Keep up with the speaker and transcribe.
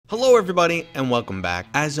Hello everybody and welcome back.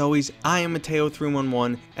 As always, I am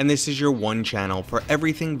Mateo311 and this is your one channel for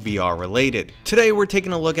everything VR related. Today we're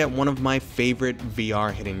taking a look at one of my favorite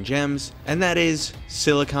VR hidden gems, and that is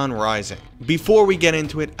Silicon Rising. Before we get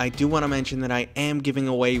into it, I do want to mention that I am giving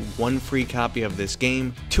away one free copy of this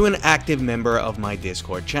game to an active member of my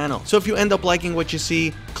Discord channel. So if you end up liking what you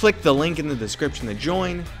see, click the link in the description to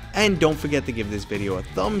join. And don't forget to give this video a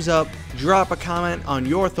thumbs up, drop a comment on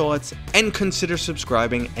your thoughts, and consider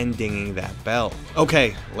subscribing and dinging that bell.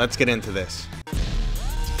 Okay, let's get into this.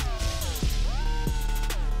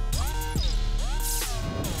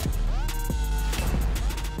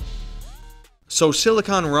 So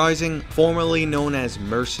Silicon Rising, formerly known as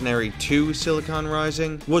Mercenary 2 Silicon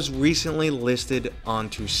Rising, was recently listed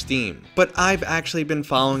onto Steam, but I've actually been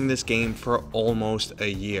following this game for almost a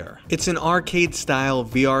year. It's an arcade-style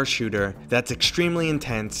VR shooter that's extremely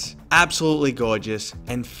intense, absolutely gorgeous,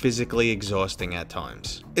 and physically exhausting at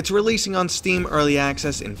times. It's releasing on Steam Early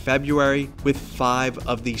Access in February, with 5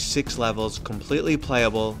 of the 6 levels completely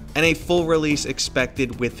playable, and a full release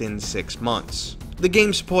expected within 6 months. The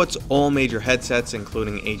game supports all major headsets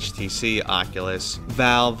including HTC, Oculus,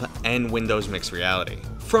 Valve, and Windows Mixed Reality.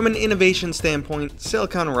 From an innovation standpoint,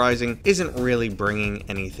 Silicon Rising isn't really bringing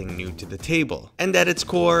anything new to the table, and at its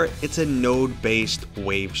core, it's a node-based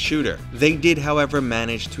wave shooter. They did, however,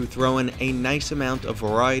 manage to throw in a nice amount of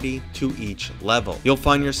variety to each level. You'll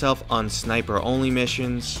find yourself on sniper-only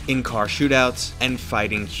missions, in-car shootouts, and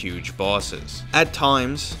fighting huge bosses. At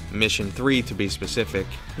times, Mission 3 to be specific,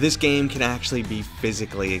 this game can actually be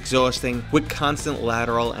physically exhausting, with constant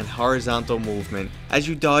lateral and horizontal movement as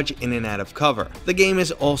you dodge in and out of cover. The game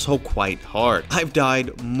is also quite hard. I've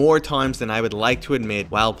died more times than I would like to admit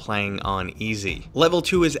while playing on easy. Level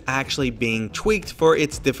 2 is actually being tweaked for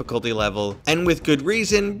its difficulty level, and with good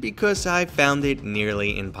reason, because I found it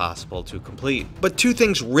nearly impossible to complete. But 2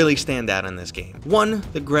 things really stand out in this game. 1,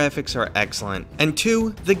 the graphics are excellent, and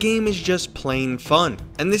 2, the game is just plain fun.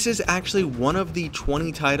 And this is actually one of the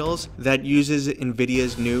 20 titles that uses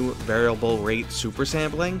Nvidia's new variable rate super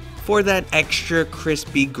sampling for that extra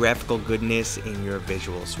crispy graphical goodness in your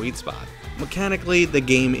visual sweet spot. Mechanically, the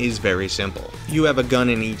game is very simple. You have a gun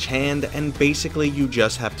in each hand, and basically you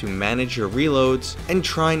just have to manage your reloads and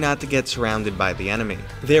try not to get surrounded by the enemy.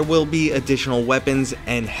 There will be additional weapons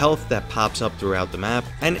and health that pops up throughout the map,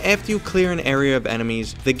 and after you clear an area of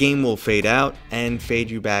enemies, the game will fade out and fade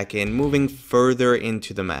you back in, moving further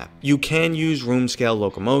into the map. You can use room scale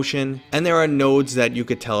locomotion, and there are nodes that you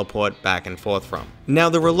could teleport back and forth from. Now,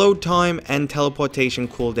 the reload time and teleportation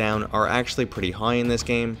cooldown are actually pretty high in this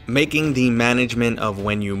game, making the management of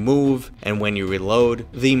when you move and when you reload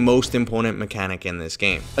the most important mechanic in this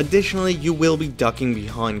game. Additionally, you will be ducking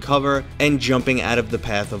behind cover and jumping out of the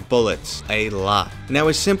path of bullets a lot. Now,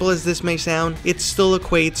 as simple as this may sound, it still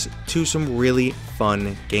equates to some really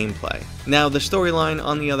fun gameplay. Now, the storyline,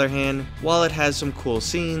 on the other hand, while it has some cool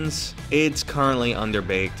scenes, it's currently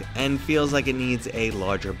underbaked and feels like it needs a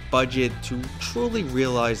larger budget to truly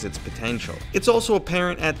realize its potential. It's also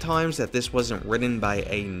apparent at times that this wasn't written by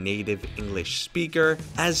a native English speaker,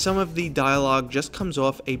 as some of the dialogue just comes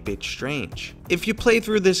off a bit strange. If you play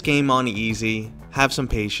through this game on easy, have some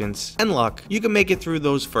patience and luck, you can make it through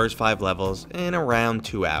those first 5 levels in around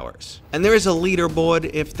 2 hours. And there is a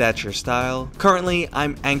leaderboard if that's your style. Currently,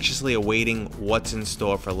 I'm anxiously awaiting what's in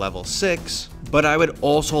store for level 6, but I would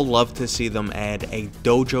also love to see them add a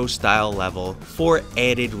dojo style level for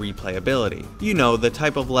added replayability. You know, the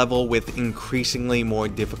type of level with increasingly more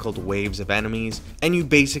difficult waves of enemies, and you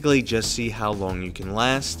basically just see how long you can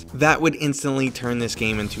last. That would instantly turn this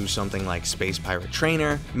game into something like Space Pirate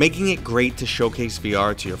Trainer, making it great to showcase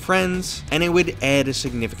VR to your friends, and it would add a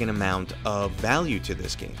significant amount of value to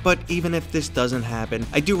this game. But even if this doesn't happen,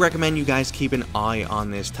 I do recommend you guys keep an eye on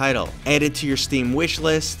this title. Add it to your Steam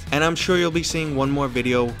wishlist, and I'm sure you'll be seeing one more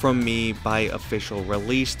video from me by official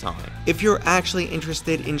release time. If you're actually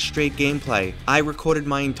interested in straight gameplay, I recorded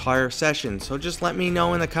my entire session, so just let me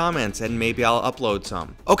know in the comments and maybe I'll upload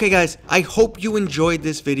some. Okay guys, I hope you enjoyed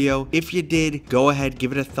this video. If you did, go ahead,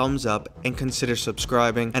 give it a thumbs up and consider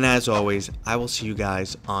subscribing, and as always, I will see you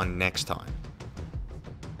guys on next time.